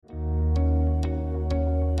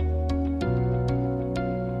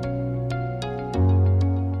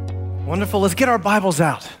Wonderful. Let's get our Bibles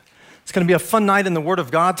out. It's going to be a fun night in the Word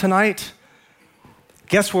of God tonight.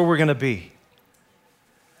 Guess where we're going to be?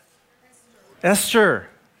 Esther.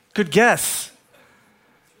 Good guess.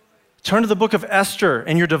 Turn to the book of Esther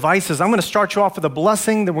in your devices. I'm going to start you off with a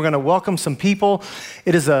blessing, then we're going to welcome some people.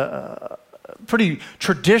 It is a pretty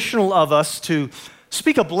traditional of us to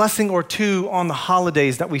speak a blessing or two on the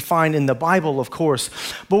holidays that we find in the Bible, of course.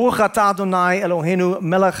 Baruch atah Adonai Eloheinu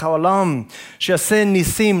melech haolam, she'aseh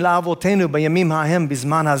nisim la'avotenu b'yamim ha'hem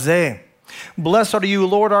bizman hazeh. Blessed are you,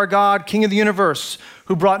 Lord our God, King of the universe,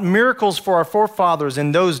 who brought miracles for our forefathers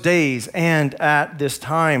in those days and at this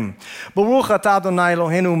time. Baruch atah Adonai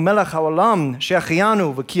Eloheinu melech haolam,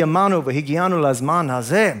 she'achianu v'kiyamanu v'higianu lazman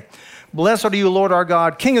hazeh. Blessed are you, Lord our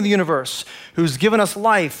God, King of the universe, who's given us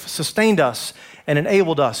life, sustained us, and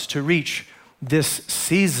enabled us to reach this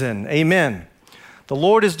season. Amen. The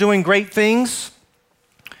Lord is doing great things.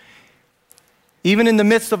 Even in the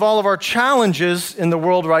midst of all of our challenges in the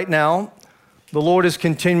world right now, the Lord is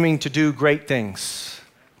continuing to do great things.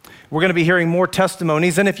 We're going to be hearing more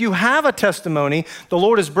testimonies. And if you have a testimony, the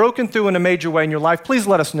Lord has broken through in a major way in your life, please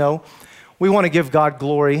let us know. We want to give God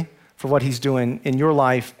glory for what he's doing in your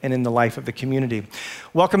life and in the life of the community.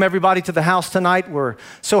 Welcome everybody to the house tonight. We're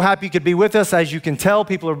so happy you could be with us. As you can tell,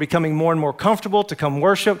 people are becoming more and more comfortable to come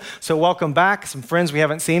worship. So welcome back, some friends we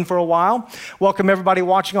haven't seen for a while. Welcome everybody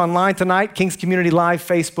watching online tonight, King's Community Live,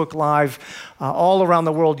 Facebook Live, all around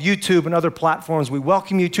the world, YouTube and other platforms. We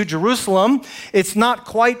welcome you to Jerusalem. It's not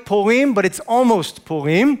quite Purim, but it's almost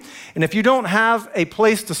Purim. And if you don't have a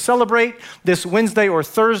place to celebrate this Wednesday or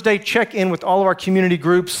Thursday, check in with all of our community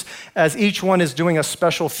groups as each one is doing a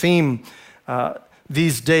special theme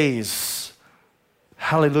these days.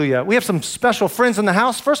 Hallelujah. We have some special friends in the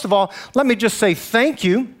house. First of all, let me just say thank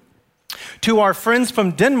you to our friends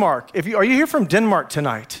from Denmark. Are you here from Denmark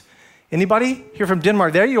tonight? Anybody here from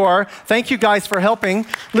Denmark? There you are. Thank you guys for helping.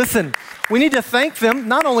 Listen, we need to thank them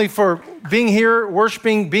not only for being here,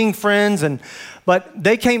 worshiping, being friends, but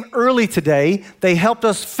they came early today. They helped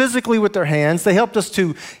us physically with their hands. They helped us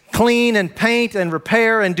to clean and paint and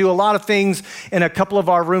repair and do a lot of things in a couple of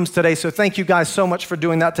our rooms today. So thank you guys so much for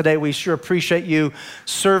doing that today. We sure appreciate you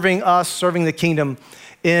serving us, serving the kingdom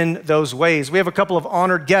in those ways. We have a couple of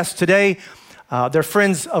honored guests today. They're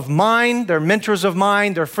friends of mine, they're mentors of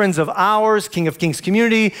mine, they're friends of ours, King of Kings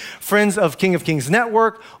Community, friends of King of Kings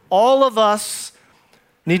Network. All of us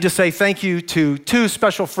need to say thank you to two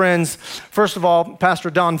special friends. First of all, Pastor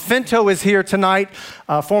Don Finto is here tonight,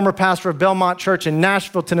 former pastor of Belmont Church in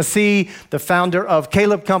Nashville, Tennessee, the founder of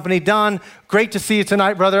Caleb Company. Don, great to see you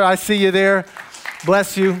tonight, brother. I see you there.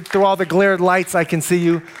 Bless you. Through all the glared lights, I can see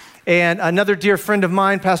you. And another dear friend of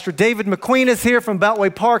mine, Pastor David McQueen, is here from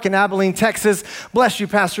Beltway Park in Abilene, Texas. Bless you,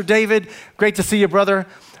 Pastor David. Great to see you, brother.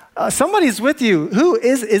 Somebody's with you. Who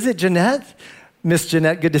is it Jeanette? Miss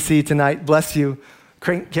Jeanette, good to see you tonight. Bless you.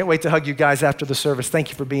 Can't wait to hug you guys after the service. Thank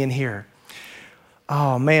you for being here.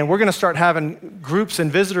 Oh man, we're going to start having groups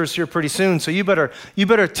and visitors here pretty soon. So you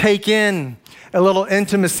better take in a little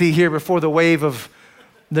intimacy here before the wave of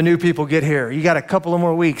the new people get here. You got a couple of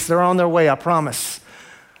more weeks. They're on their way, I promise.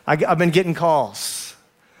 I've been getting calls.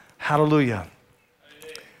 Hallelujah.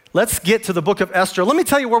 Let's get to the book of Esther. Let me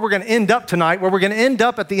tell you where we're going to end up tonight. Where we're going to end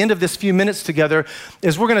up at the end of this few minutes together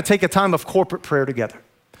is we're going to take a time of corporate prayer together.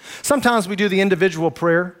 Sometimes we do the individual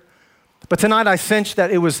prayer, but tonight I sensed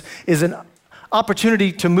that is an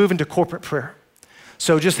opportunity to move into corporate prayer.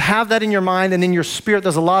 So just have that in your mind and in your spirit.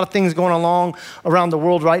 There's a lot of things going along around the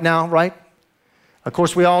world right now, right? Of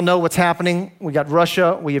course, we all know what's happening. We got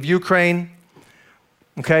Russia, we have Ukraine,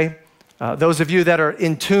 okay? Those of you that are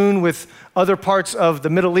in tune with other parts of the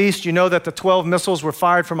Middle East, you know that the 12 missiles were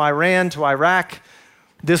fired from Iran to Iraq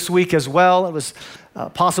this week as well. It was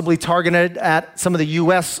possibly targeted at some of the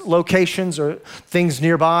U.S. locations or things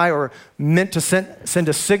nearby or meant to send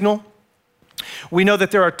a signal. We know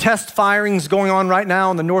that there are test firings going on right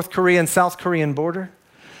now on the North Korean, South Korean border.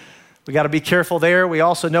 We got to be careful there. We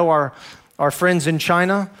also know our friends in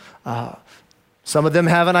China. Some of them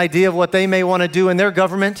have an idea of what they may want to do in their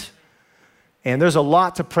government. And there's a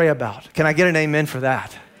lot to pray about. Can I get an amen for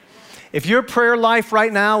that? If your prayer life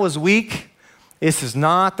right now is weak, this is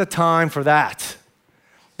not the time for that.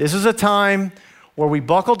 This is a time where we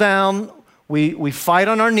buckle down, we fight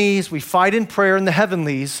on our knees, we fight in prayer in the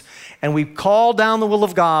heavenlies, and we call down the will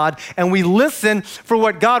of God, and we listen for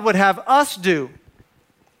what God would have us do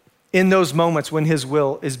in those moments when his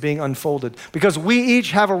will is being unfolded. Because we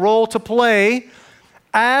each have a role to play.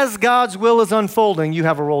 As God's will is unfolding, you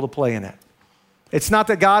have a role to play in it. It's not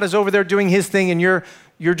that God is over there doing his thing and you're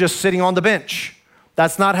just sitting on the bench.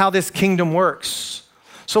 That's not how this kingdom works.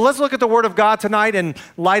 So let's look at the Word of God tonight in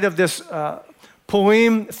light of this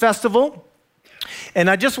Purim festival. And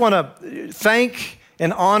I just want to thank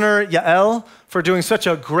and honor Yael for doing such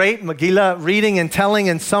a great Megillah reading and telling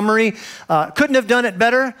and summary. Couldn't have done it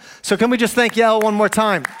better. So can we just thank Yael one more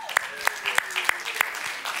time?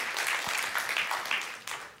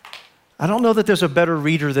 I don't know that there's a better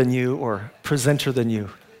reader than you or presenter than you.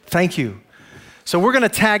 Thank you. So we're going to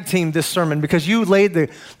tag team this sermon because you laid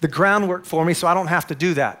the groundwork for me so I don't have to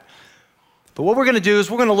do that. But what we're going to do is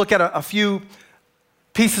we're going to look at a few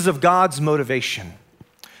pieces of God's motivation.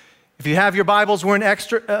 If you have your Bibles, we're in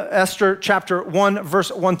Esther chapter 1,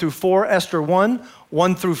 verse 1 through 4. Esther 1,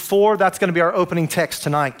 1 through 4. That's going to be our opening text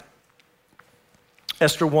tonight.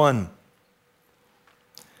 Esther 1.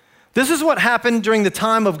 This is what happened during the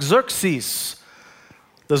time of Xerxes.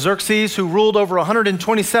 The Xerxes who ruled over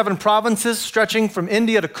 127 provinces stretching from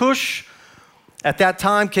India to Kush. At that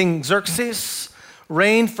time, King Xerxes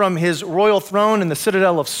reigned from his royal throne in the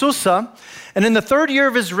citadel of Susa. And in the third year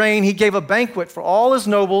of his reign, he gave a banquet for all his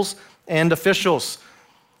nobles and officials.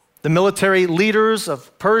 The military leaders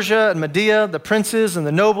of Persia and Media, the princes and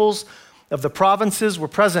the nobles of the provinces were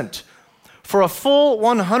present. For a full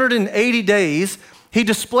 180 days, he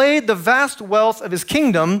displayed the vast wealth of his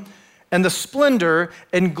kingdom and the splendor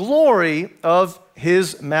and glory of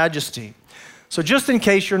his majesty. So just in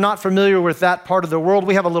case you're not familiar with that part of the world,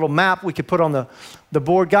 we have a little map we could put on the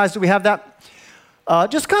board. Guys, do we have that?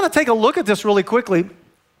 Just kind of take a look at this really quickly.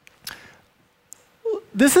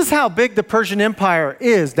 This is how big the Persian Empire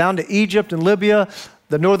is, down to Egypt and Libya,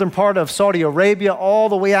 the northern part of Saudi Arabia, all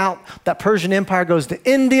the way out. That Persian Empire goes to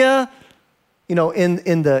India, in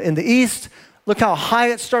the east. Look how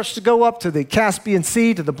high it starts to go up to the Caspian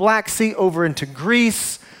Sea, to the Black Sea, over into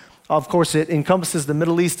Greece. Of course, it encompasses the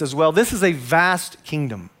Middle East as well. This is a vast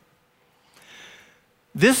kingdom.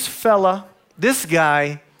 This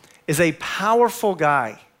guy, is a powerful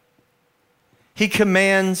guy. He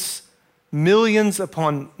commands millions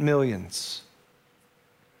upon millions.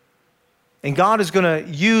 And God is going to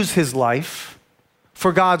use his life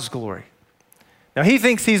for God's glory. Now, he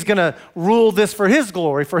thinks he's going to rule this for his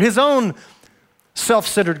glory, for his own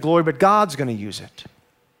self-centered glory, but God's going to use it.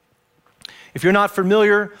 If you're not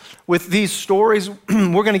familiar with these stories,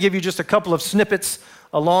 we're going to give you just a couple of snippets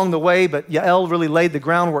along the way, but Yael really laid the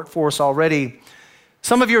groundwork for us already.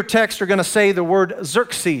 Some of your texts are going to say the word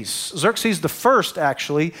Xerxes. Xerxes the first,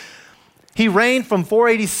 actually. He reigned from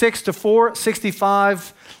 486 to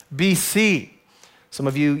 465 BC. Some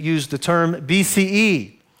of you use the term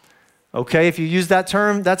BCE. Okay, if you use that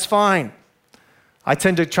term, that's fine. I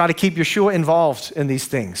tend to try to keep Yeshua involved in these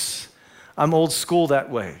things. I'm old school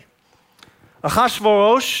that way.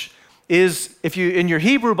 Achashverosh is, in your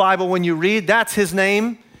Hebrew Bible, when you read, that's his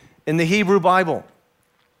name in the Hebrew Bible.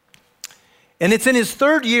 And it's in his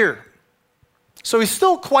third year. So he's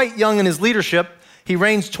still quite young in his leadership. He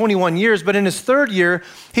reigns 21 years, but in his third year,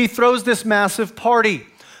 he throws this massive party,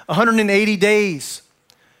 180 days.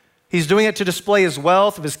 He's doing it to display his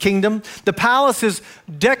wealth of his kingdom. The palace is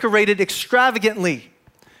decorated extravagantly.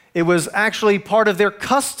 It was actually part of their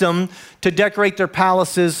custom to decorate their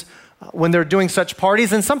palaces when they're doing such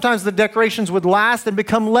parties, and sometimes the decorations would last and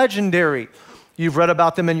become legendary. You've read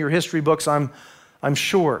about them in your history books, I'm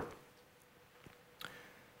sure.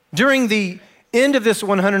 During the end of this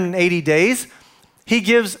 180 days, he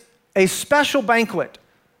gives a special banquet,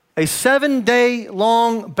 a 7-day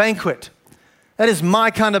long banquet. That is my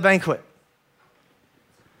kind of banquet.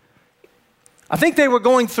 I think they were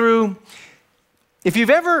going through, if you've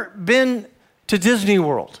ever been to Disney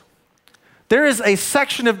World, there is a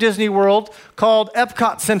section of Disney World called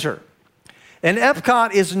Epcot Center. And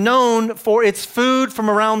Epcot is known for its food from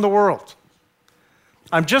around the world.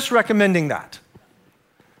 I'm just recommending that.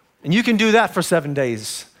 And you can do that for 7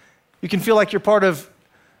 days. You can feel like you're part of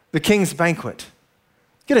the king's banquet.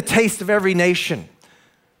 Get a taste of every nation.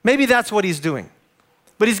 Maybe that's what he's doing.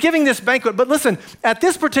 But he's giving this banquet. But listen, at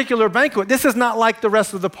this particular banquet, this is not like the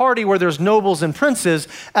rest of the party where there's nobles and princes.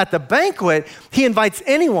 At the banquet, he invites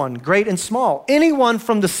anyone, great and small, anyone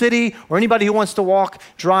from the city or anybody who wants to walk,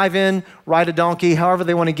 drive in, ride a donkey, however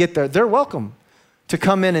they want to get there. They're welcome to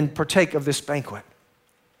come in and partake of this banquet.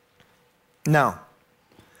 Now,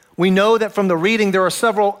 we know that from the reading, there are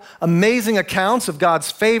several amazing accounts of God's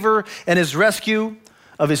favor and his rescue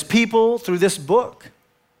of his people through this book.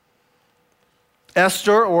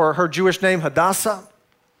 Esther, or her Jewish name, Hadassah,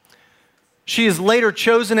 she is later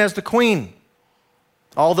chosen as the queen.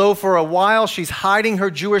 Although for a while she's hiding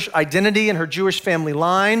her Jewish identity and her Jewish family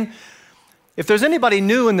line, If there's anybody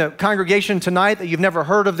new in the congregation tonight that you've never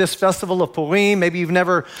heard of this festival of Purim, maybe you've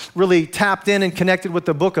never really tapped in and connected with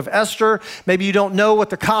the book of Esther, maybe you don't know what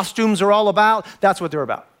the costumes are all about, that's what they're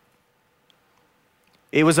about.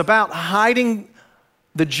 It was about hiding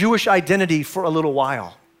the Jewish identity for a little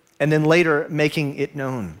while and then later making it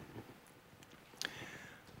known.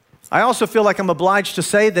 I also feel like I'm obliged to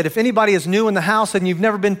say that if anybody is new in the house and you've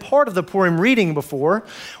never been part of the Purim reading before,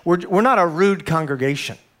 we're not a rude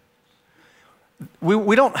congregation.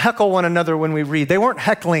 We don't heckle one another when we read. They weren't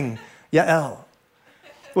heckling Yael.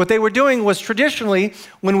 What they were doing was traditionally,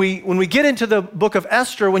 when we get into the book of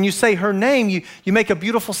Esther, when you say her name, you make a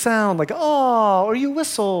beautiful sound like, oh, or you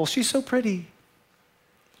whistle, she's so pretty.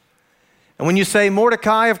 And when you say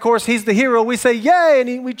Mordecai, of course, he's the hero, we say, yay,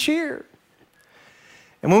 and we cheer.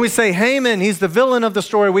 And when we say Haman, he's the villain of the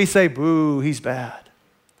story, we say, boo, he's bad.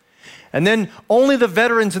 And then only the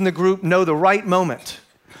veterans in the group know the right moment,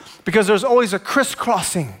 because there's always a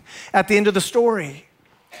crisscrossing at the end of the story.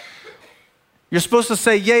 You're supposed to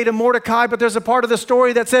say yay to Mordecai, but there's a part of the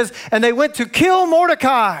story that says, and they went to kill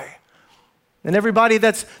Mordecai. And everybody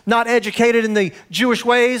that's not educated in the Jewish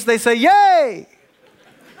ways, they say yay.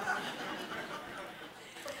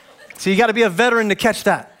 So you got to be a veteran to catch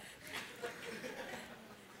that.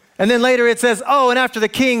 And then later it says, oh, and after the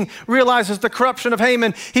king realizes the corruption of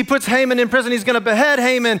Haman, he puts Haman in prison. He's going to behead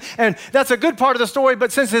Haman. And that's a good part of the story.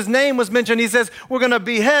 But since his name was mentioned, he says, we're going to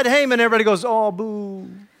behead Haman. Everybody goes, oh, boo.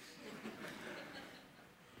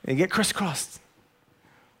 And you get crisscrossed.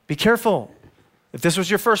 Be careful. If this was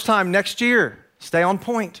your first time, next year, stay on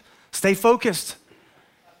point. Stay focused.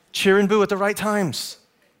 Cheer and boo at the right times.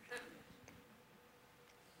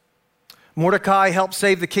 Mordecai helped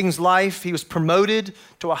save the king's life. He was promoted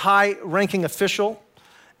to a high-ranking official.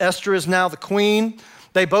 Esther is now the queen.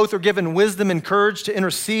 They both are given wisdom and courage to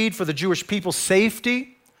intercede for the Jewish people's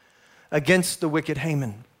safety against the wicked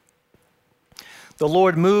Haman. The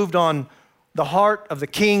Lord moved on the heart of the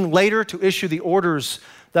king later to issue the orders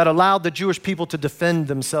that allowed the Jewish people to defend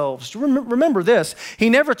themselves. Remember this, he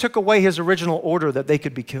never took away his original order that they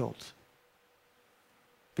could be killed,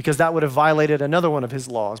 because that would have violated another one of his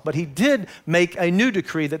laws. But he did make a new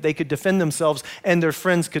decree that they could defend themselves and their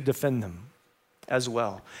friends could defend them as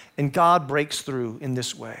well. And God breaks through in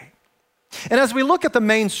this way. And as we look at the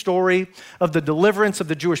main story of the deliverance of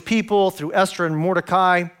the Jewish people through Esther and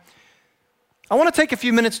Mordecai, I want to take a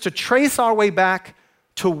few minutes to trace our way back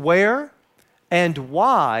to where and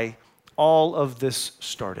why all of this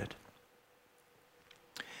started.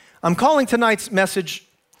 I'm calling tonight's message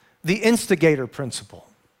the instigator principle.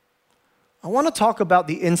 I want to talk about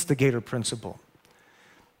the instigator principle.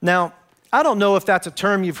 Now, I don't know if that's a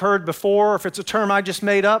term you've heard before, or if it's a term I just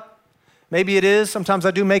made up. Maybe it is. Sometimes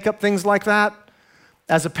I do make up things like that.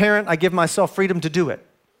 As a parent, I give myself freedom to do it.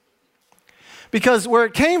 Because where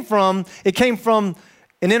it came from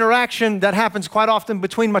an interaction that happens quite often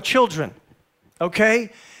between my children, okay?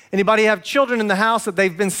 Anybody have children in the house that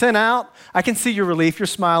they've been sent out? I can see your relief. You're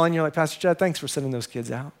smiling. You're like, Pastor Chad, thanks for sending those kids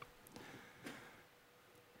out.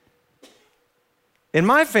 In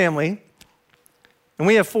my family, and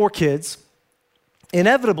we have 4 kids,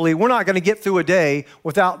 inevitably, we're not going to get through a day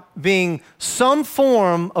without being some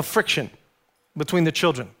form of friction between the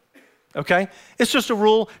children, okay? It's just a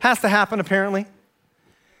rule, has to happen apparently.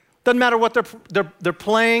 Doesn't matter what they're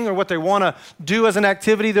playing or what they want to do as an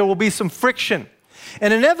activity, there will be some friction.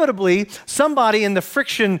 And inevitably, somebody in the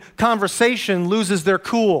friction conversation loses their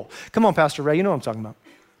cool. Come on, Pastor Ray, you know what I'm talking about.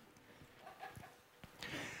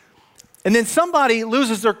 And then somebody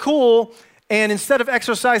loses their cool, and instead of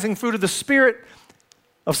exercising fruit of the Spirit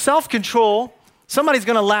of self-control, somebody's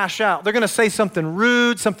going to lash out. They're going to say something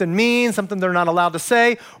rude, something mean, something they're not allowed to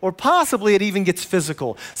say, or possibly it even gets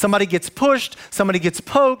physical. Somebody gets pushed, somebody gets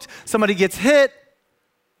poked, somebody gets hit.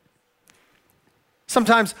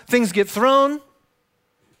 Sometimes things get thrown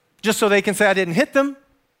just so they can say, I didn't hit them.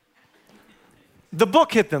 The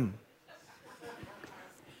book hit them.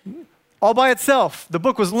 All by itself. The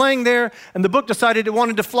book was laying there, and the book decided it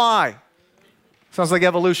wanted to fly. Sounds like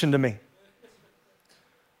evolution to me.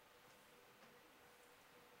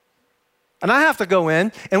 And I have to go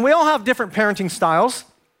in, and we all have different parenting styles.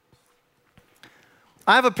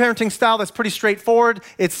 I have a parenting style that's pretty straightforward.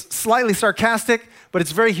 It's slightly sarcastic, but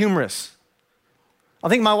it's very humorous. I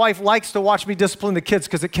think my wife likes to watch me discipline the kids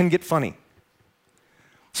because it can get funny.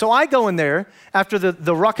 So I go in there after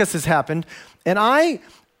the ruckus has happened, and I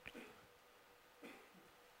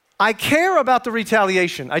care about the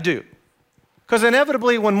retaliation, I do. Because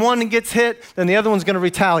inevitably when one gets hit, then the other one's going to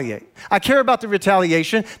retaliate. I care about the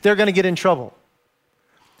retaliation, they're going to get in trouble.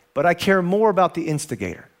 But I care more about the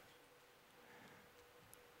instigator.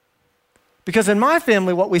 Because in my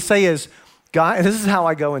family, what we say is, God, this is how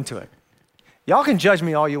I go into it. Y'all can judge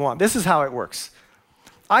me all you want. This is how it works.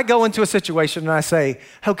 I go into a situation and I say,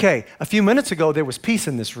 okay, a few minutes ago, there was peace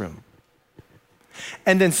in this room.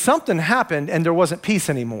 And then something happened and there wasn't peace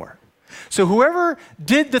anymore. So whoever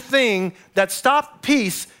did the thing that stopped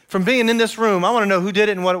peace from being in this room, I want to know who did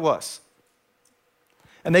it and what it was.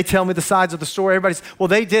 And they tell me the sides of the story. Everybody's, well,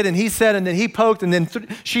 they did, and he said, and then he poked, and then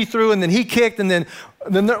she threw, and then he kicked, and then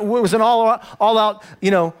there was an all out,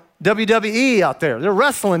 WWE out there. They're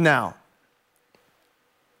wrestling now.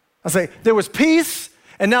 I say, there was peace,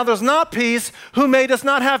 and now there's not peace. Who made us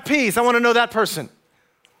not have peace? I want to know that person.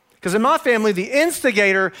 Because in my family, the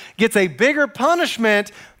instigator gets a bigger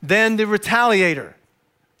punishment than the retaliator.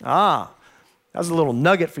 That was a little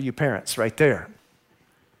nugget for you parents right there.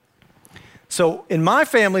 So in my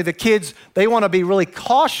family, the kids, they want to be really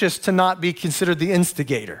cautious to not be considered the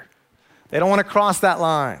instigator. They don't want to cross that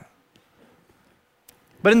line.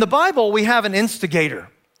 But in the Bible, we have an instigator.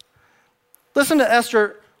 Listen to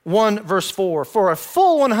Esther 1, verse 4. For a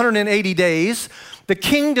full 180 days, the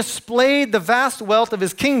king displayed the vast wealth of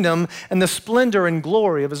his kingdom and the splendor and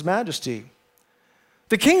glory of his majesty.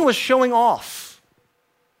 The king was showing off.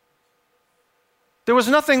 There was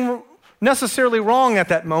nothing necessarily wrong at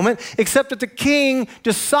that moment, except that the king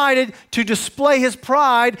decided to display his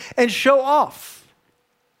pride and show off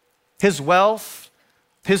his wealth,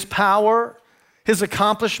 his power, his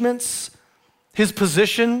accomplishments, his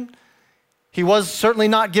position. He was certainly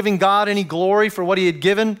not giving God any glory for what he had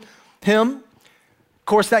given him. Of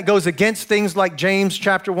course, that goes against things like James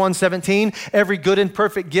chapter 1:17. Every good and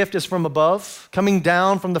perfect gift is from above, coming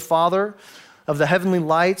down from the Father of the heavenly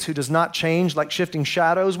lights, who does not change like shifting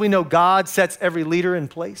shadows. We know God sets every leader in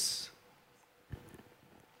place.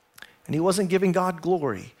 And he wasn't giving God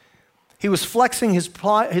glory. He was flexing his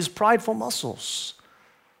prideful muscles.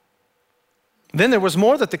 Then there was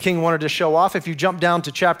more that the king wanted to show off. If you jump down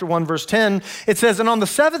to chapter 1, verse 10, it says, and on the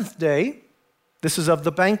seventh day, this is of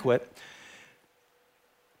the banquet,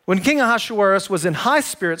 when King Ahasuerus was in high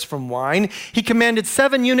spirits from wine, he commanded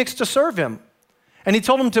 7 eunuchs to serve him. And he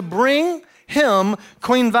told them to bring him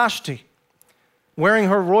Queen Vashti, wearing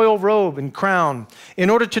her royal robe and crown, in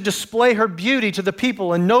order to display her beauty to the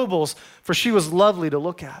people and nobles, for she was lovely to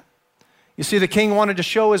look at. You see, the king wanted to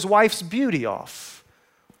show his wife's beauty off.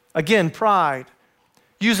 Again, pride,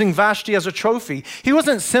 using Vashti as a trophy. He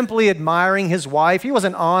wasn't simply admiring his wife. He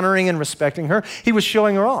wasn't honoring and respecting her. He was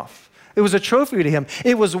showing her off. It was a trophy to him.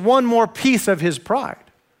 It was one more piece of his pride.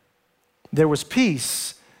 There was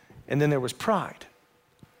peace, and then there was pride.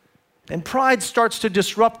 And pride starts to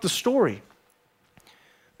disrupt the story.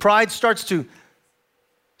 Pride starts to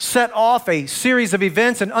set off a series of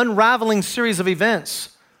events, an unraveling series of events.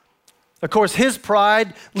 Of course, his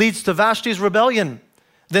pride leads to Vashti's rebellion,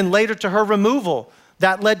 then later to her removal.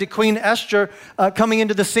 That led to Queen Esther coming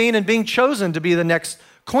into the scene and being chosen to be the next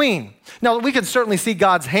queen. Now, we can certainly see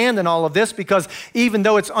God's hand in all of this, because even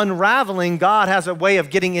though it's unraveling, God has a way of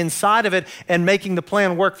getting inside of it and making the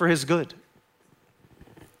plan work for his good.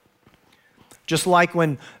 Just like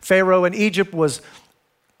when Pharaoh in Egypt was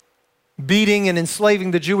beating and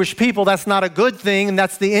enslaving the Jewish people, that's not a good thing, and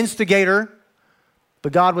that's the instigator.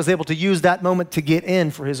 But God was able to use that moment to get in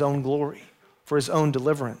for his own glory, for his own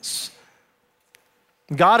deliverance.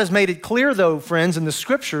 God has made it clear, though, friends, in the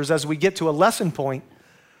scriptures, as we get to a lesson point,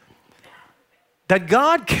 that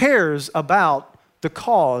God cares about the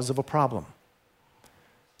cause of a problem.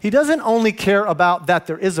 He doesn't only care about that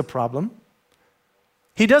there is a problem.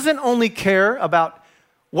 He doesn't only care about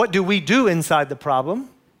what do we do inside the problem.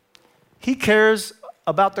 He cares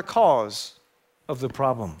about the cause of the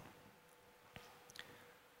problem.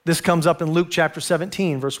 This comes up in Luke chapter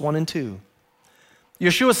 17, verse 1 and 2.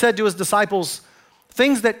 Yeshua said to his disciples,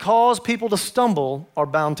 things that cause people to stumble are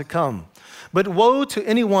bound to come, but woe to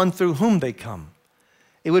anyone through whom they come.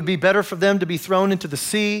 It would be better for them to be thrown into the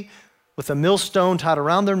sea with a millstone tied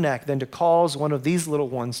around their neck than to cause one of these little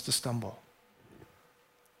ones to stumble.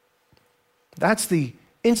 That's the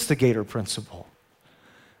instigator principle.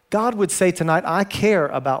 God would say tonight, I care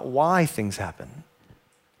about why things happen.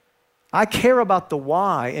 I care about the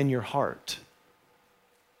why in your heart.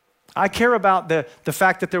 I care about the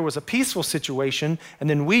fact that there was a peaceful situation and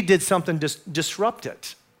then we did something to disrupt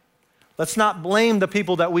it. Let's not blame the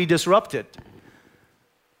people that we disrupted.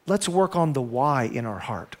 Let's work on the why in our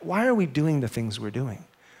heart. Why are we doing the things we're doing?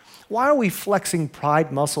 Why are we flexing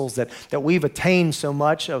pride muscles that we've attained so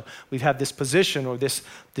much of? We've had this position or this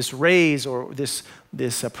raise or this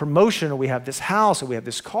promotion, or we have this house or we have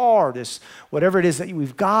this car, this whatever it is that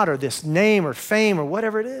we've got, or this name or fame or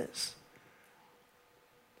whatever it is.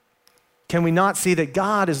 Can we not see that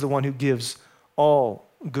God is the one who gives all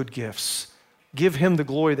good gifts? Give him the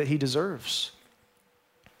glory that he deserves.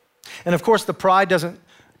 And of course, the pride doesn't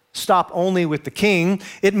stop only with the king.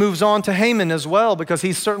 It moves on to Haman as well, because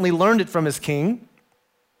he's certainly learned it from his king.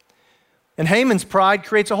 And Haman's pride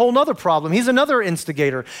creates a whole other problem. He's another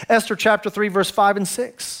instigator. Esther chapter 3, verse 5 and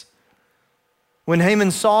 6. When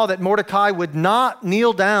Haman saw that Mordecai would not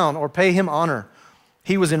kneel down or pay him honor,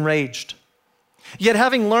 he was enraged. Yet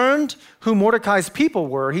having learned who Mordecai's people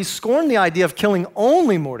were, he scorned the idea of killing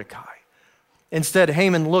only Mordecai. Instead,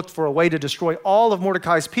 Haman looked for a way to destroy all of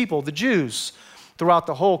Mordecai's people, the Jews, throughout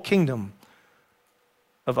the whole kingdom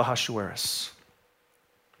of Ahasuerus.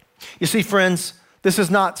 You see, friends, this is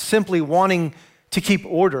not simply wanting to keep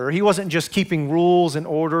order. He wasn't just keeping rules and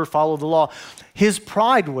order, follow the law. His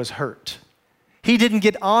pride was hurt. He didn't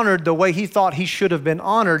get honored the way he thought he should have been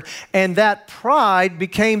honored, and that pride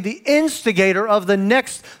became the instigator of the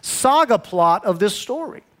next saga plot of this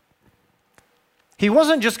story. He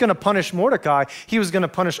wasn't just going to punish Mordecai, he was going to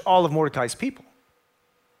punish all of Mordecai's people.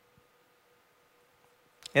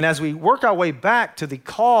 And as we work our way back to the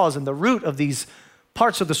cause and the root of these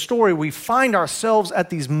parts of the story, we find ourselves at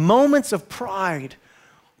these moments of pride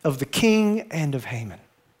of the king and of Haman.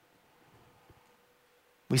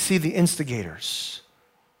 We see the instigators.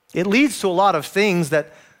 It leads to a lot of things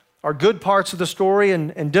that are good parts of the story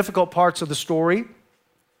and difficult parts of the story.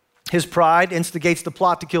 His pride instigates the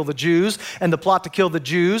plot to kill the Jews, and the plot to kill the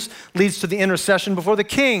Jews leads to the intercession before the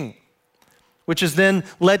king, which has then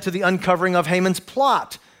led to the uncovering of Haman's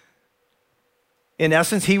plot. In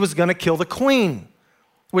essence, he was going to kill the queen,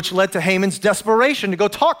 which led to Haman's desperation to go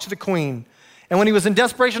talk to the queen. And when he was in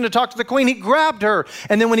desperation to talk to the queen, he grabbed her.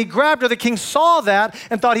 And then when he grabbed her, the king saw that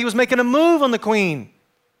and thought he was making a move on the queen.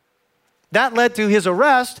 That led to his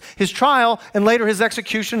arrest, his trial, and later his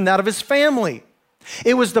execution and that of his family.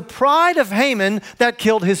 It was the pride of Haman that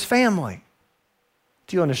killed his family.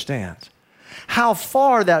 Do you understand? How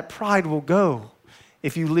far that pride will go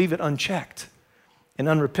if you leave it unchecked and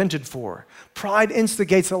unrepented for. Pride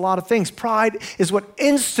instigates a lot of things. Pride is what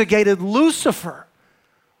instigated Lucifer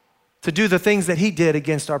to do the things that he did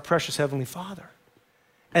against our precious Heavenly Father.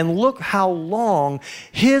 And look how long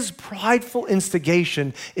his prideful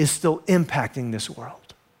instigation is still impacting this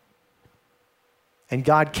world. And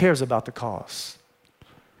God cares about the cause.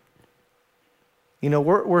 You know,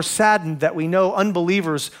 we're saddened that we know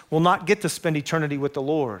unbelievers will not get to spend eternity with the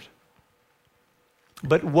Lord.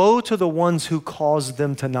 But woe to the ones who cause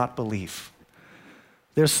them to not believe.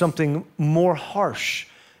 There's something more harsh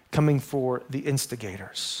coming for the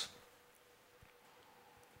instigators.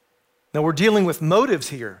 Now, we're dealing with motives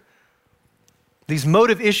here. These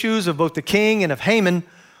motive issues of both the king and of Haman,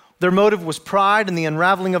 their motive was pride and the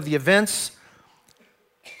unraveling of the events.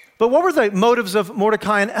 But what were the motives of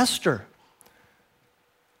Mordecai and Esther?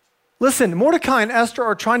 Listen, Mordecai and Esther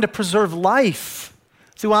are trying to preserve life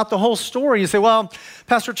throughout the whole story. You say, well,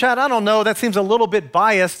 Pastor Chad, I don't know, that seems a little bit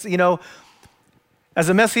biased. You know, as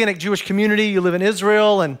a Messianic Jewish community, you live in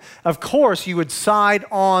Israel, and of course you would side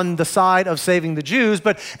on the side of saving the Jews,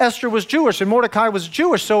 but Esther was Jewish and Mordecai was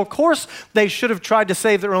Jewish, so of course they should have tried to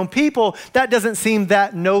save their own people. That doesn't seem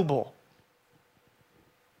that noble.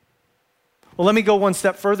 Well, let me go one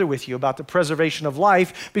step further with you about the preservation of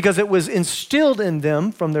life, because it was instilled in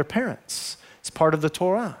them from their parents. It's part of the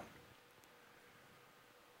Torah.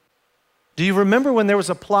 Do you remember when there was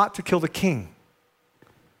a plot to kill the king?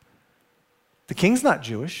 The king's not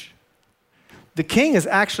Jewish. The king is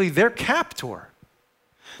actually their captor.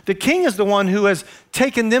 The king is the one who has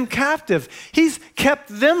taken them captive. He's kept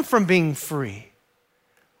them from being free.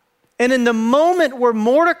 And in the moment where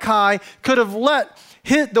Mordecai could have let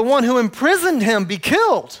the one who imprisoned him be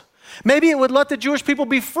killed, maybe it would let the Jewish people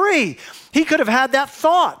be free. He could have had that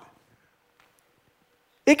thought.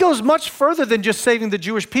 It goes much further than just saving the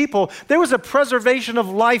Jewish people. There was a preservation of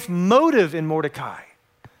life motive in Mordecai,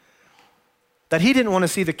 that he didn't want to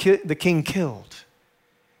see the king killed,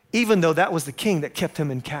 even though that was the king that kept him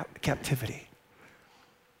in captivity.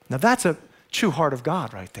 Now that's a true heart of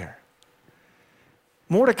God right there.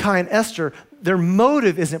 Mordecai and Esther, their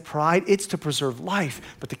motive isn't pride, it's to preserve life.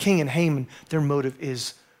 But the king and Haman, their motive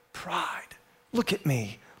is pride. Look at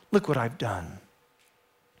me, look what I've done.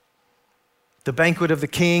 The banquet of the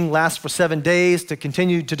king lasts for 7 days to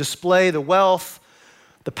continue to display the wealth,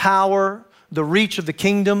 the power, the reach of the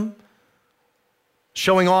kingdom,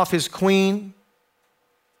 showing off his queen,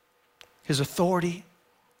 his authority,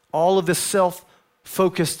 all of this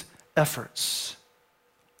self-focused efforts.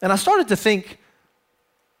 And I started to think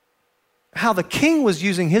how the king was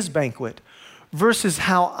using his banquet versus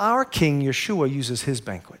how our king, Yeshua, uses his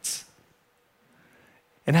banquets.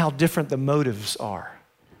 and how different the motives are.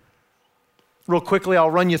 Real quickly,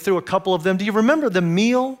 I'll run you through a couple of them. Do you remember the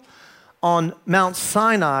meal on Mount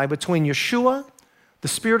Sinai between Yeshua, the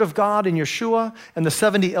Spirit of God in Yeshua, and the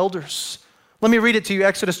 70 elders? Let me read it to you,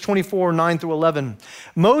 Exodus 24, 9 through 11.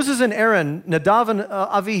 Moses and Aaron, Nadav and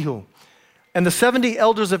Avihu, and the 70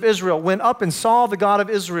 elders of Israel went up and saw the God of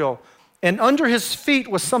Israel. And under his feet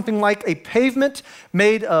was something like a pavement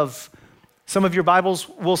made of, some of your Bibles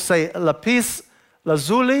will say lapis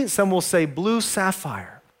lazuli, some will say blue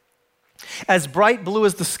sapphire, as bright blue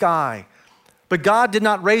as the sky. But God did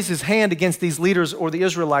not raise his hand against these leaders or the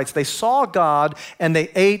Israelites. They saw God and they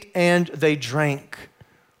ate and they drank.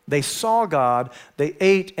 They saw God, they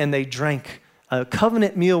ate and they drank a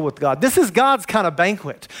covenant meal with God. This is God's kind of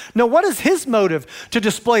banquet. Now, what is his motive? To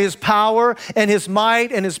display his power and his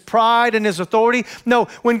might and his pride and his authority? No,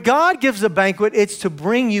 when God gives a banquet, it's to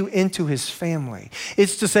bring you into his family.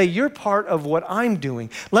 It's to say, you're part of what I'm doing.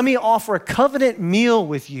 Let me offer a covenant meal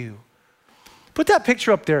with you. Put that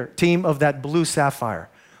picture up there, team, of that blue sapphire.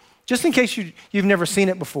 Just in case you've never seen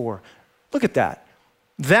it before. Look at that.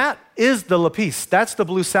 That is the lapis. That's the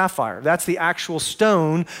blue sapphire. That's the actual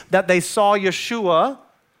stone that they saw Yeshua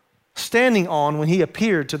standing on when he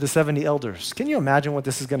appeared to the 70 elders. Can you imagine what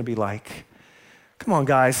this is going to be like? Come on,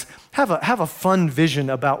 guys. Have a fun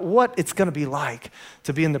vision about what it's going to be like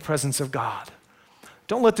to be in the presence of God.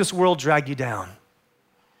 Don't let this world drag you down.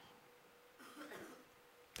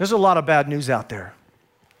 There's a lot of bad news out there.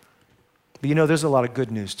 But you know, there's a lot of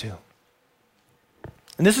good news too.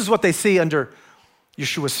 And this is what they see under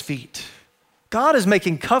Yeshua's feet. God is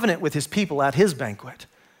making covenant with his people at his banquet.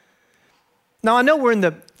 Now, I know we're in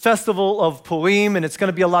the festival of Purim, and it's going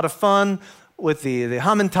to be a lot of fun with the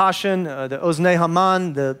Hamantashen, the Oznei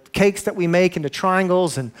Haman, the cakes that we make into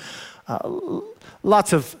triangles, and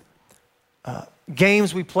lots of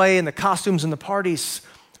games we play, and the costumes and the parties.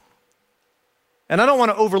 And I don't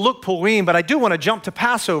want to overlook Purim, but I do want to jump to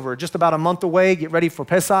Passover, just about a month away, get ready for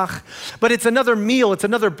Pesach. But it's another meal, it's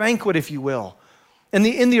another banquet, if you will.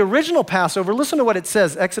 In the original Passover, listen to what it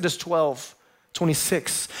says, Exodus 12,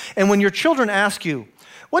 26. And when your children ask you,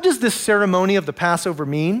 what does this ceremony of the Passover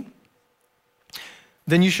mean?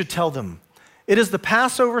 Then you should tell them, it is the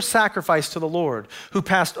Passover sacrifice to the Lord, who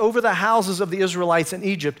passed over the houses of the Israelites in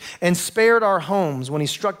Egypt and spared our homes when he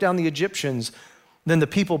struck down the Egyptians. Then the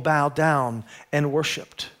people bowed down and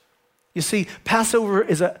worshiped. You see, Passover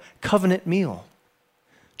is a covenant meal.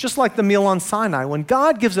 Just like the meal on Sinai, when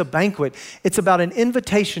God gives a banquet, it's about an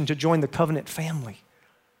invitation to join the covenant family.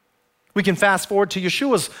 We can fast forward to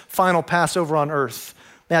Yeshua's final Passover on earth,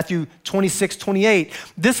 Matthew 26, 28.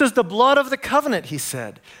 This is the blood of the covenant, he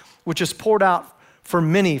said, which is poured out for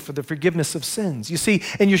many for the forgiveness of sins. You see,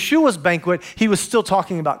 in Yeshua's banquet, he was still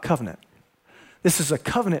talking about covenant. This is a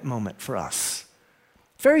covenant moment for us.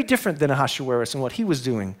 Very different than Ahasuerus and what he was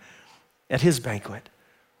doing at his banquet.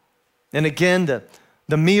 And again,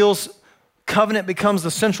 the meal's covenant becomes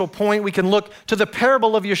the central point. We can look to the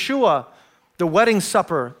parable of Yeshua, the wedding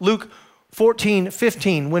supper, Luke 14,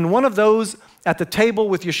 15. When one of those at the table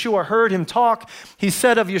with Yeshua heard him talk, he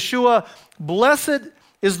said of Yeshua, "Blessed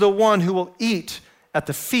is the one who will eat at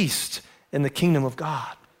the feast in the kingdom of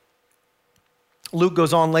God." Luke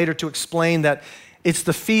goes on later to explain that it's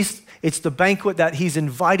the feast, it's the banquet that he's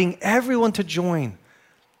inviting everyone to join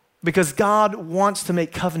because God wants to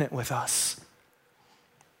make covenant with us.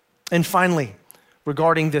 And finally,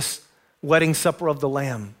 regarding this wedding supper of the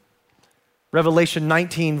Lamb, Revelation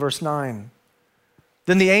 19, verse 9.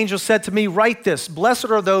 Then the angel said to me, "Write this, blessed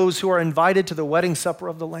are those who are invited to the wedding supper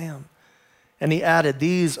of the Lamb." And he added,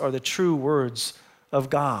 "These are the true words of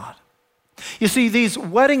God." You see, these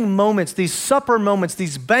wedding moments, these supper moments,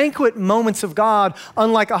 these banquet moments of God,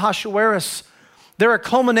 unlike Ahasuerus, they're a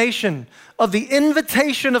culmination of the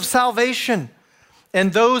invitation of salvation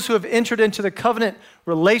and those who have entered into the covenant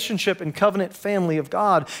relationship and covenant family of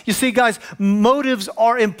God. You see, guys, motives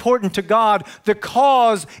are important to God. The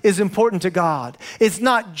cause is important to God. It's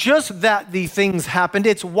not just that the things happened,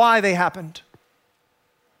 it's why they happened.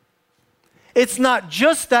 It's not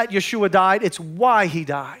just that Yeshua died, it's why he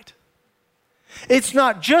died. It's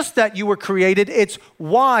not just that you were created, it's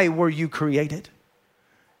why were you created.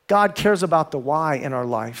 God cares about the why in our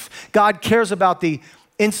life. God cares about the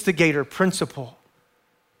instigator principle.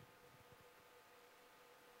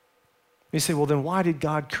 You say, well, then why did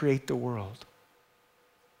God create the world?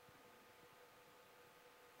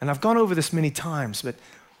 And I've gone over this many times, but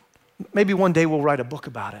maybe one day we'll write a book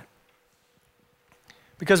about it.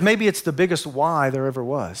 Because maybe it's the biggest why there ever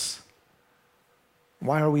was.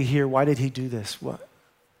 Why are we here? Why did he do this? What?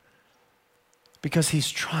 Because he's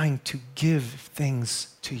trying to give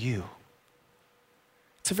things to you.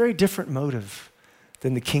 It's a very different motive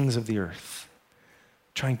than the kings of the earth,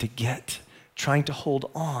 trying to get, trying to hold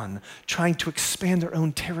on, trying to expand their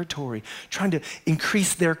own territory, trying to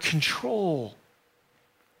increase their control,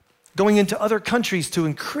 going into other countries to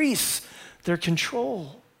increase their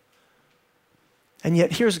control. And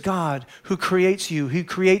yet here's God who creates you, who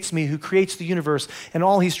creates me, who creates the universe, and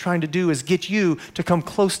all he's trying to do is get you to come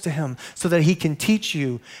close to him so that he can teach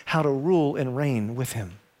you how to rule and reign with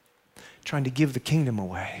him, trying to give the kingdom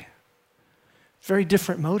away. Very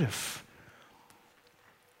different motive.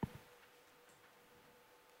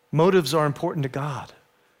 Motives are important to God.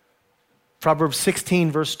 Proverbs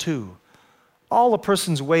 16, verse 2. All a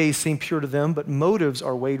person's ways seem pure to them, but motives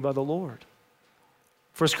are weighed by the Lord.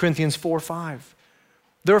 1 Corinthians 4, 5.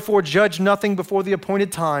 Therefore, judge nothing before the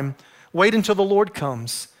appointed time. Wait until the Lord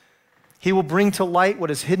comes. He will bring to light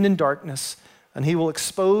what is hidden in darkness, and he will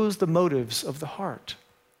expose the motives of the heart.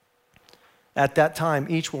 At that time,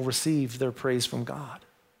 each will receive their praise from God.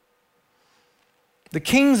 The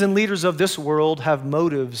kings and leaders of this world have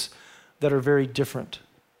motives that are very different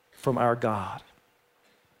from our God.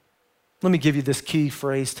 Let me give you this key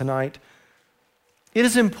phrase tonight. It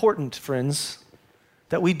is important, friends,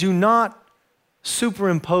 that we do not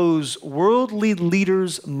superimpose worldly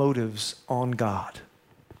leaders' motives on God.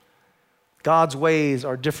 God's ways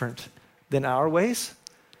are different than our ways,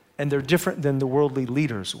 and they're different than the worldly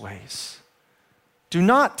leaders' ways. Do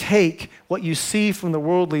not take what you see from the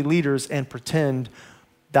worldly leaders and pretend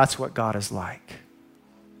that's what God is like.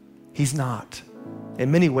 He's not. In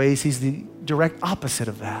many ways, he's the direct opposite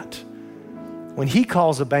of that. When he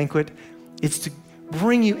calls a banquet, it's to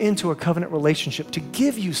bring you into a covenant relationship, to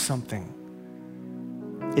give you something.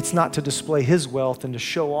 It's not to display his wealth and to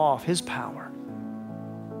show off his power.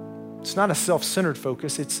 It's not a self-centered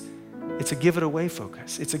focus. It's a give it away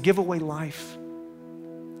focus. It's a giveaway life,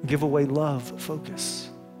 giveaway love focus.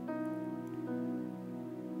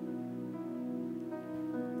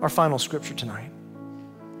 Our final scripture tonight,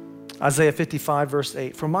 Isaiah 55, verse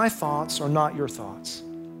 8. For my thoughts are not your thoughts,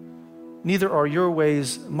 neither are your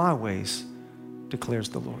ways my ways, declares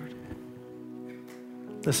the Lord.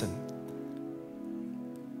 Listen.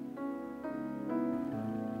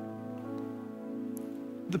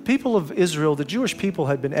 The people of Israel, the Jewish people,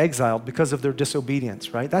 had been exiled because of their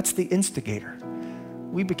disobedience, right? That's the instigator.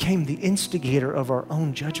 We became the instigator of our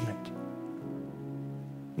own judgment.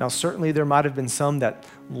 Now, certainly there might have been some that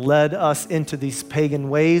led us into these pagan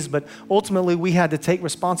ways, but ultimately we had to take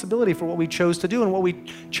responsibility for what we chose to do and what we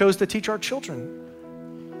chose to teach our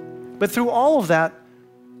children. But through all of that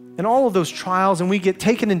and all of those trials, and we get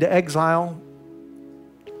taken into exile,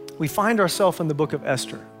 we find ourselves in the book of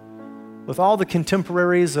Esther with all the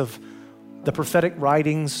contemporaries of the prophetic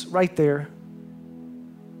writings right there.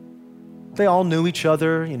 They all knew each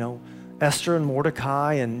other, Esther and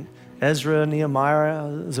Mordecai and Ezra,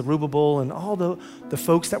 Nehemiah, Zerubbabel, and all the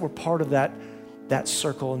folks that were part of that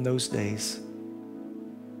circle in those days.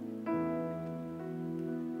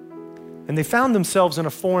 And they found themselves in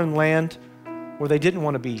a foreign land where they didn't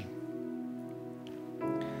want to be,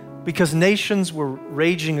 because nations were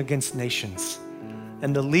raging against nations,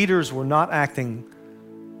 and the leaders were not acting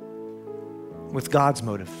with God's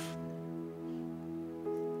motive.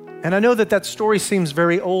 And I know that story seems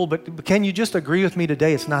very old, but can you just agree with me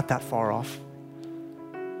today? It's not that far off.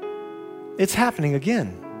 It's happening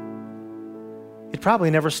again. It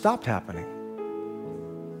probably never stopped happening.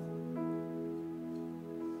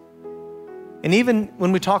 And even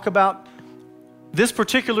when we talk about this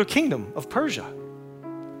particular kingdom of Persia,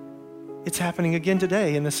 it's happening again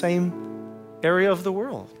today in the same area of the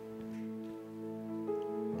world.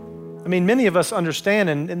 I mean, many of us understand,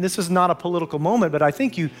 and this is not a political moment, but I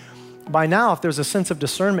think you, by now, if there's a sense of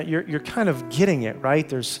discernment, you're kind of getting it, right?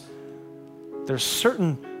 There's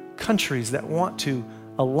certain countries that want to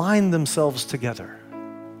align themselves together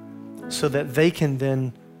so that they can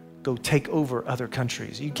then go take over other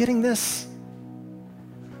countries. Are you getting this?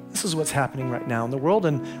 This is what's happening right now in the world,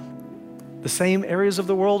 and the same areas of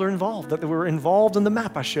the world are involved, that were involved in the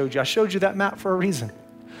map I showed you. I showed you that map for a reason.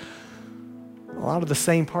 A lot of the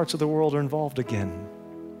same parts of the world are involved again.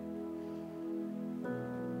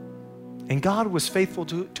 And God was faithful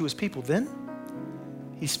to his people then.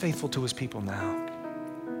 He's faithful to his people now.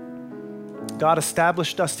 God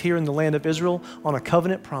established us here in the land of Israel on a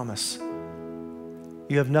covenant promise.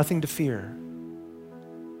 You have nothing to fear.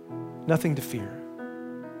 Nothing to fear.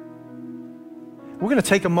 We're going to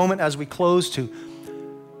take a moment as we close to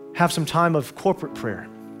have some time of corporate prayer.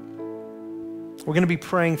 We're going to be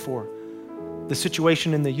praying for the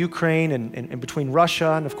situation in the Ukraine and between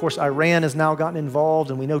Russia, and of course Iran has now gotten involved,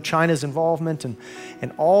 and we know China's involvement and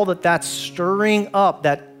all that's stirring up,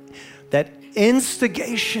 that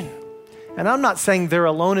instigation. And I'm not saying they're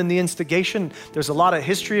alone in the instigation. There's a lot of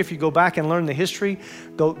history. If you go back and learn the history,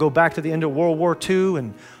 go back to the end of World War II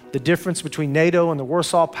and the difference between NATO and the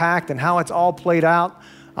Warsaw Pact and how it's all played out.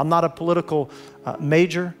 I'm not a political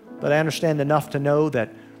major, but I understand enough to know that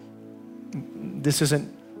this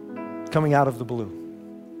isn't coming out of the blue.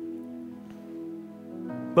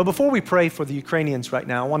 But before we pray for the Ukrainians right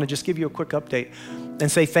now, I want to just give you a quick update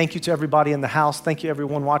and say thank you to everybody in the house. Thank you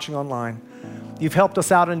everyone watching online. You've helped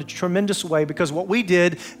us out in a tremendous way, because what we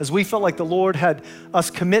did is we felt like the Lord had us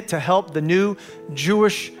commit to help the new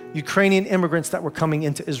Jewish Ukrainian immigrants that were coming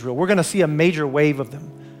into Israel. We're going to see a major wave of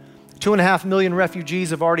them. 2.5 million refugees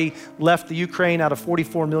have already left the Ukraine out of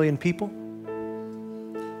 44 million people.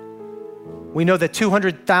 We know that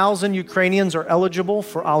 200,000 Ukrainians are eligible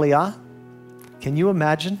for Aliyah. Can you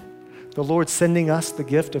imagine the Lord sending us the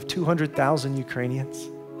gift of 200,000 Ukrainians?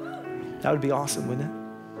 That would be awesome, wouldn't it?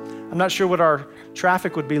 I'm not sure what our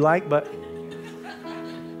traffic would be like, but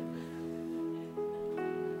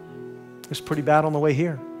it's pretty bad on the way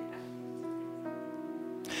here.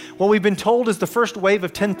 What we've been told is the first wave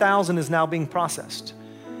of 10,000 is now being processed.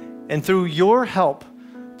 And through your help,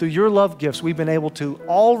 through your love gifts, we've been able to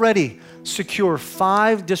already secure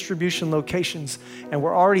 5 distribution locations, and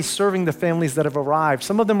we're already serving the families that have arrived.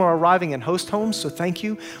 Some of them are arriving in host homes, so thank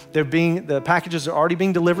you. The packages are already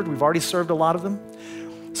being delivered. We've already served a lot of them.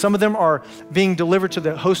 Some of them are being delivered to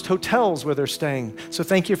the host hotels where they're staying. So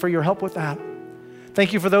thank you for your help with that.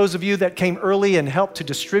 Thank you for those of you that came early and helped to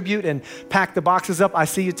distribute and pack the boxes up. I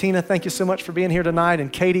see you, Tina. Thank you so much for being here tonight,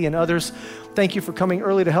 and Katie and others. Thank you for coming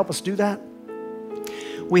early to help us do that.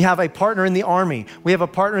 We have a partner in the army. We have a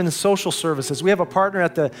partner in the social services. We have a partner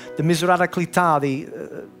at the Mizrata Klita,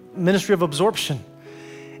 the Ministry of Absorption.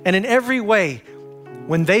 And in every way,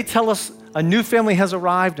 when they tell us a new family has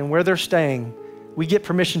arrived and where they're staying, we get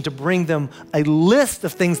permission to bring them a list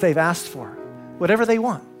of things they've asked for, whatever they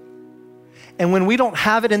want. And when we don't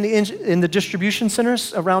have it in the distribution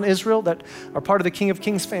centers around Israel that are part of the King of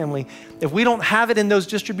Kings family, if we don't have it in those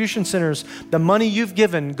distribution centers, the money you've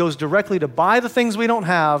given goes directly to buy the things we don't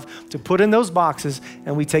have, to put in those boxes,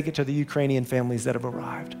 and we take it to the Ukrainian families that have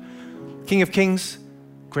arrived. King of Kings,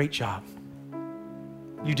 great job.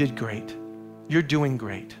 You did great. You're doing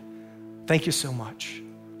great. Thank you so much.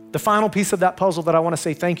 The final piece of that puzzle that I want to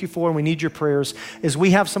say thank you for, and we need your prayers, is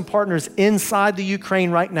we have some partners inside the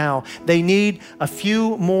Ukraine right now. They need a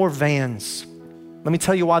few more vans. Let me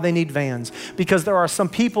tell you why they need vans. Because there are some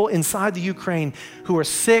people inside the Ukraine who are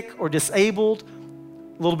sick or disabled,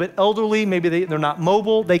 a little bit elderly, maybe they're not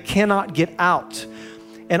mobile, they cannot get out.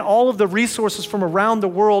 And all of the resources from around the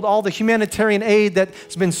world, all the humanitarian aid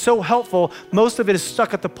that's been so helpful, most of it is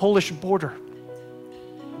stuck at the Polish border.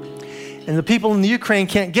 And the people in the Ukraine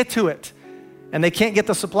can't get to it, and they can't get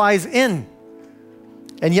the supplies in.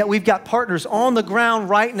 And yet we've got partners on the ground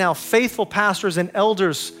right now, faithful pastors and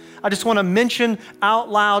elders. I just want to mention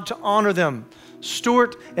out loud to honor them,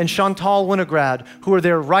 Stuart and Chantal Winograd, who are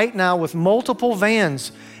there right now with multiple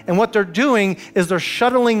vans. And what they're doing is they're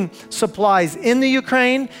shuttling supplies in the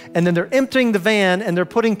Ukraine, and then they're emptying the van, and they're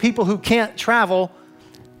putting people who can't travel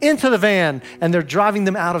into the van, and they're driving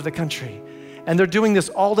them out of the country. And they're doing this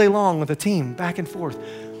all day long with a team, back and forth.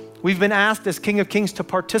 We've been asked as King of Kings to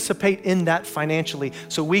participate in that financially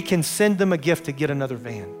so we can send them a gift to get another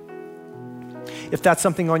van. If that's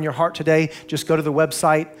something on your heart today, just go to the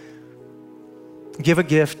website, give a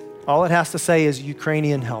gift. All it has to say is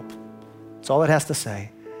Ukrainian help. That's all it has to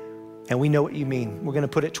say. And we know what you mean. We're going to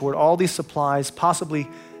put it toward all these supplies, possibly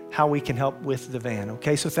how we can help with the van,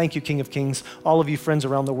 okay? So thank you, King of Kings. All of you friends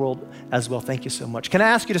around the world as well, thank you so much. Can I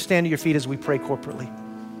ask you to stand to your feet as we pray corporately?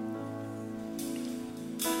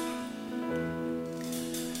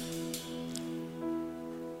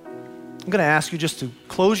 I'm gonna ask you just to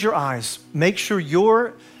close your eyes. Make sure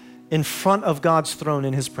you're in front of God's throne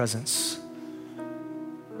in His presence.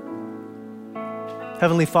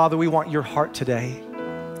 Heavenly Father, we want your heart today.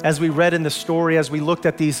 As we read in the story, as we looked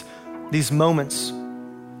at these moments,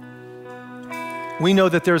 we know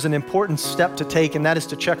that there's an important step to take, and that is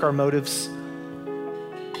to check our motives,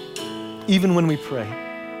 even when we pray.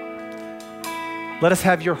 Let us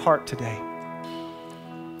have your heart today.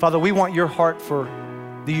 Father, we want your heart for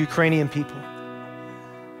the Ukrainian people.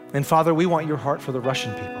 And Father, we want your heart for the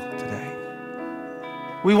Russian people today.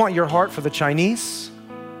 We want your heart for the Chinese.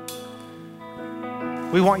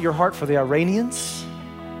 We want your heart for the Iranians.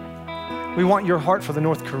 We want your heart for the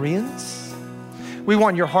North Koreans. We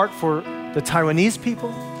want your heart for the Taiwanese people.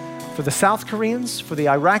 for the South Koreans, for the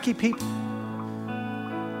Iraqi people.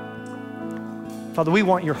 Father, we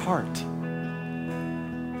want your heart.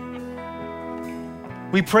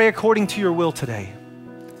 We pray according to your will today.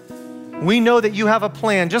 We know that you have a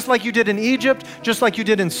plan, just like you did in Egypt, just like you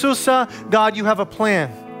did in Susa. God, you have a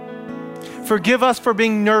plan. Forgive us for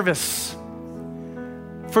being nervous.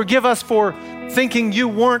 Forgive us for thinking you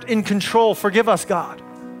weren't in control. Forgive us, God.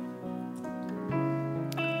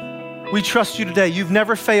 We trust you today. You've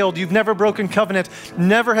never failed. You've never broken covenant.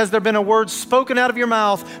 Never has there been a word spoken out of your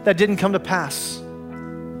mouth that didn't come to pass.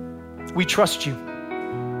 We trust you.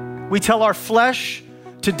 We tell our flesh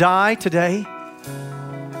to die today.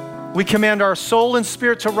 We command our soul and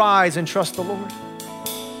spirit to rise and trust the Lord.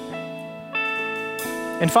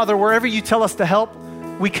 And Father, wherever you tell us to help,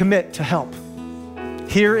 we commit to help.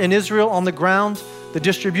 Here in Israel on the ground, the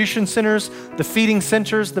distribution centers, the feeding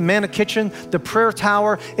centers, the Manna Kitchen, the prayer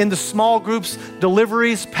tower, in the small groups,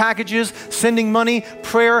 deliveries, packages, sending money,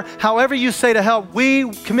 prayer, however you say to help, we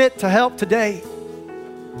commit to help today.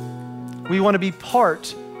 We want to be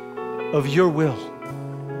part of your will.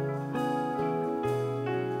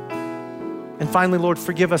 And finally, Lord,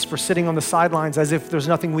 forgive us for sitting on the sidelines as if there's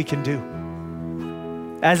nothing we can do.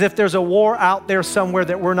 As if there's a war out there somewhere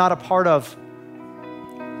that we're not a part of.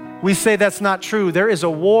 We say that's not true. There is a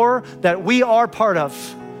war that we are part of.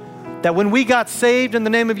 That when we got saved in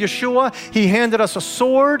the name of Yeshua, he handed us a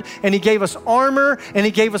sword and he gave us armor and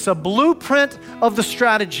he gave us a blueprint of the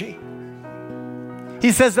strategy.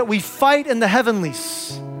 He says that we fight in the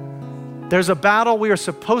heavenlies. There's a battle we are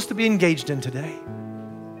supposed to be engaged in today.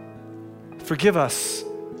 Forgive us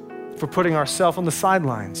for putting ourselves on the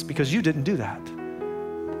sidelines because you didn't do that.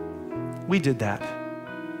 We did that.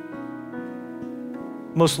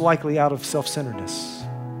 Most likely out of self-centeredness.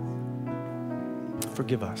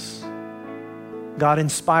 Forgive us. God,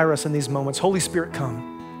 inspire us in these moments. Holy Spirit, come.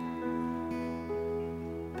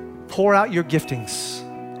 Pour out your giftings.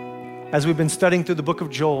 As we've been studying through the book of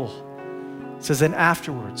Joel, it says, and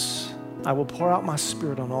afterwards, I will pour out my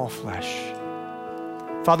spirit on all flesh.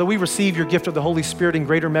 Father, we receive your gift of the Holy Spirit in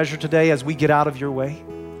greater measure today as we get out of your way.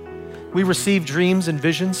 We receive dreams and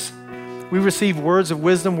visions. We receive words of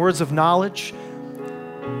wisdom, words of knowledge.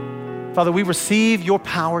 Father, we receive your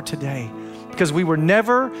power today because we were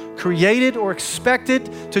never created or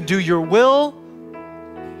expected to do your will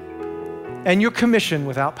and your commission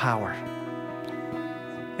without power.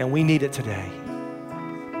 And we need it today.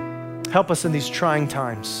 Help us in these trying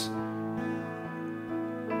times.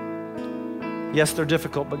 Yes, they're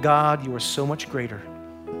difficult, but God, you are so much greater.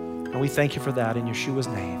 And we thank you for that in Yeshua's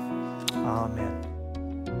name. Amen.